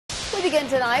We begin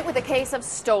tonight with a case of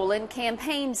stolen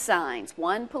campaign signs.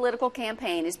 One political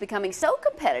campaign is becoming so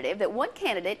competitive that one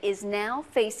candidate is now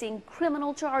facing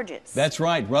criminal charges. That's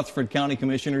right. Rutherford County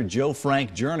Commissioner Joe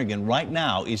Frank Jernigan right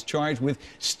now is charged with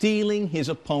stealing his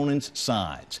opponent's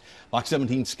signs. Fox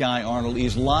 17 Sky Arnold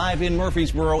is live in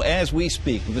Murfreesboro as we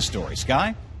speak with the story.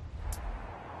 Sky?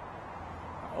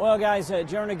 Well, guys,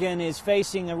 Jernigan is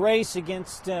facing a race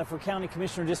against for County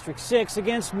Commissioner District 6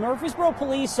 against Murfreesboro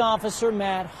police officer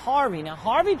Matt Harvey. Now,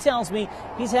 Harvey tells me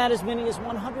he's had as many as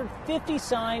 150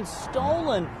 signs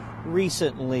stolen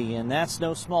recently, and that's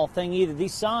no small thing either.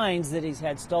 These signs that he's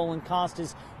had stolen cost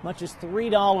as much as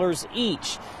 $3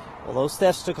 each. Well, those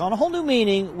thefts took on a whole new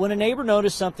meaning when a neighbor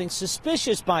noticed something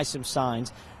suspicious by some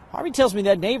signs. Harvey tells me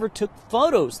that neighbor took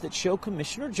photos that show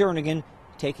Commissioner Jernigan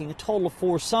taking a total of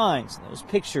 4 signs. Those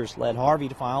pictures led Harvey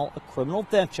to file a criminal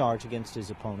theft charge against his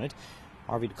opponent.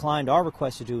 Harvey declined our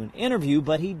request to do an interview,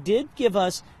 but he did give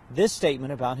us this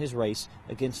statement about his race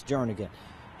against Jernigan.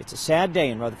 It's a sad day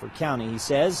in Rutherford County, he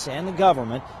says, and the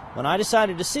government. When I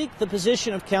decided to seek the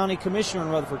position of county commissioner in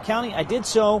Rutherford County, I did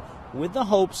so with the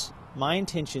hopes, my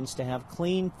intentions, to have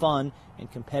clean, fun, and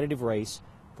competitive race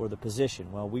for the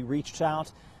position. Well, we reached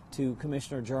out to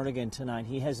Commissioner Jernigan tonight.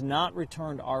 He has not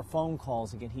returned our phone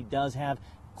calls. Again, he does have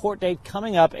a court date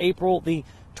coming up April the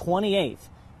 28th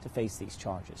to face these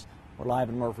charges. We're live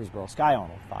in Murfreesboro. Sky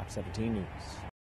Arnold, Fox 17 News.